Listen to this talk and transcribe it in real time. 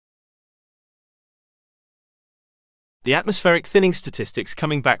The atmospheric thinning statistics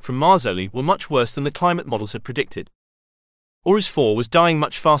coming back from Maarsoly were much worse than the climate models had predicted. Orus 4 was dying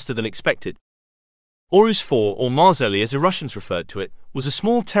much faster than expected. Orus 4, or Maarsoly as the Russians referred to it, was a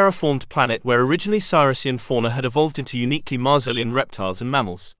small terraformed planet where originally Orussian fauna had evolved into uniquely Maarsolian reptiles and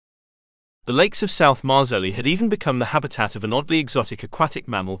mammals. The lakes of South Maarsoly had even become the habitat of an oddly exotic aquatic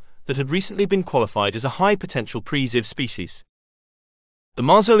mammal that had recently been qualified as a high-potential pre-Ziv species. The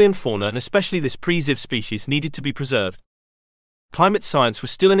Maarsolian fauna, and especially this pre-Ziv species, needed to be preserved. Climate science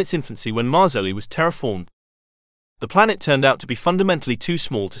was still in its infancy when Maarsoly was terraformed. The planet turned out to be fundamentally too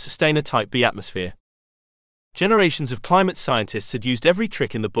small to sustain a Type B atmosphere. Generations of climate scientists had used every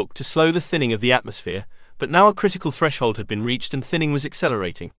trick in the book to slow the thinning of the atmosphere, but now a critical threshold had been reached and thinning was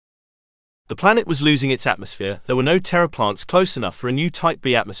accelerating. The planet was losing its atmosphere. There were no terraplants close enough for a new Type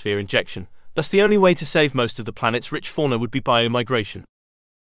B atmosphere injection, thus the only way to save most of the planet's rich fauna would be biomigration.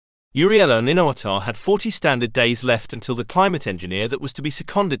 Uriella and Inoatar had 40 standard days left until the climate engineer that was to be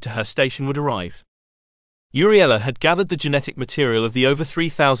seconded to her station would arrive. Uriella had gathered the genetic material of the over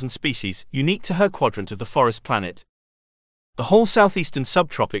 3,000 species unique to her quadrant of the forest planet. The whole southeastern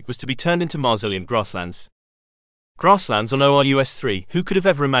subtropic was to be turned into Maarsolian grasslands. Grasslands on ORUS 3, who could have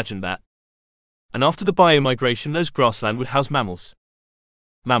ever imagined that? And after the biomigration, those grasslands would house mammals.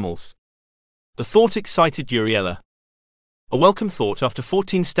 Mammals. The thought excited Uriella. A welcome thought after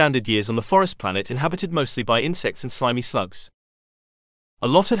 14 standard years on the forest planet inhabited mostly by insects and slimy slugs. A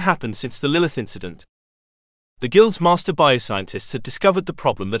lot had happened since the Lilith incident. The Guild's master bioscientists had discovered the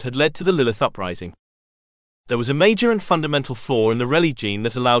problem that had led to the Lilith uprising. There was a major and fundamental flaw in the Reli gene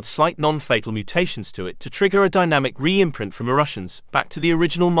that allowed slight non-fatal mutations to it to trigger a dynamic re-imprint from Orussians back to the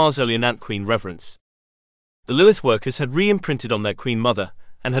original Maarsolian ant queen reverence. The Lilith workers had re-imprinted on their queen mother,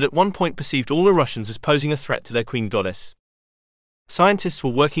 and had at one point perceived all Orussians as posing a threat to their queen goddess. Scientists were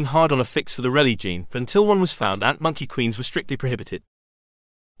working hard on a fix for the Reli gene, but until one was found, ant monkey queens were strictly prohibited.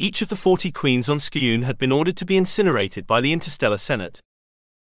 Each of the 40 queens on Skyun had been ordered to be incinerated by the Interstellar Senate.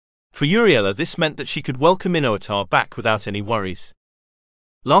 For Uriella, this meant that she could welcome Inoatar back without any worries.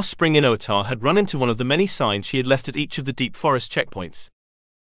 Last spring, Inoatar had run into one of the many signs she had left at each of the deep forest checkpoints.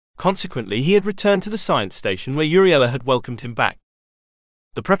 Consequently, he had returned to the science station where Uriella had welcomed him back.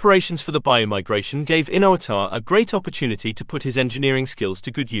 The preparations for the biomigration gave Inoatar a great opportunity to put his engineering skills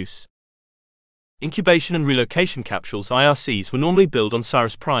to good use. Incubation and relocation capsules (IRCs) were normally built on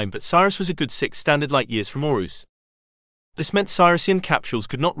Cyrus Prime, but Cyrus was a good 6 standard light years from Orus. This meant Cyrusian capsules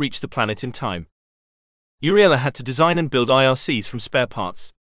could not reach the planet in time. Uriella had to design and build IRCs from spare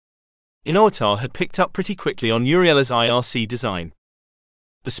parts. Inoatar had picked up pretty quickly on Uriella's IRC design.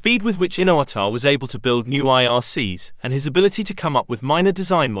 The speed with which Inoatar was able to build new IRCs, and his ability to come up with minor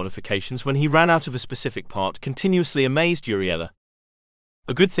design modifications when he ran out of a specific part, continuously amazed Uriella.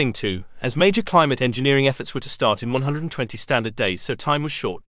 A good thing too, as major climate engineering efforts were to start in 120 standard days, so time was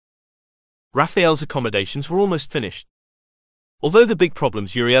short. Raphael's accommodations were almost finished. Although the big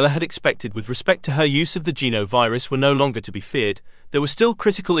problems Uriella had expected with respect to her use of the Geno virus were no longer to be feared, there were still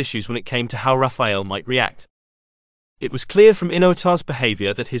critical issues when it came to how Raphael might react. It was clear from Inoatar's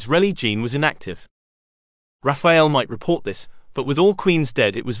behavior that his Reli gene was inactive. Raphael might report this, but with all queens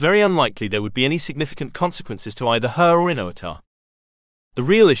dead, it was very unlikely there would be any significant consequences to either her or Inoatar. The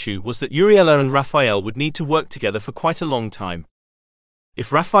real issue was that Uriella and Raphael would need to work together for quite a long time.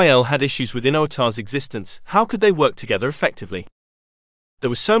 If Raphael had issues with Inoatar's existence, how could they work together effectively? There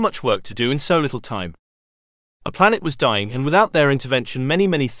was so much work to do in so little time. A planet was dying, and without their intervention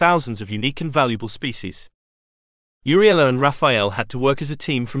many thousands of unique and valuable species. Uriella and Raphael had to work as a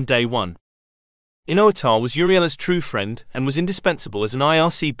team from day one. Inoatar was Uriella's true friend, and was indispensable as an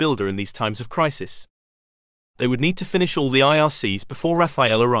IRC builder in these times of crisis. They would need to finish all the IRCs before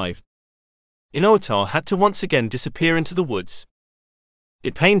Raphael arrived. Inoatar had to once again disappear into the woods.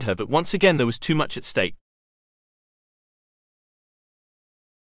 It pained her, but once again there was too much at stake.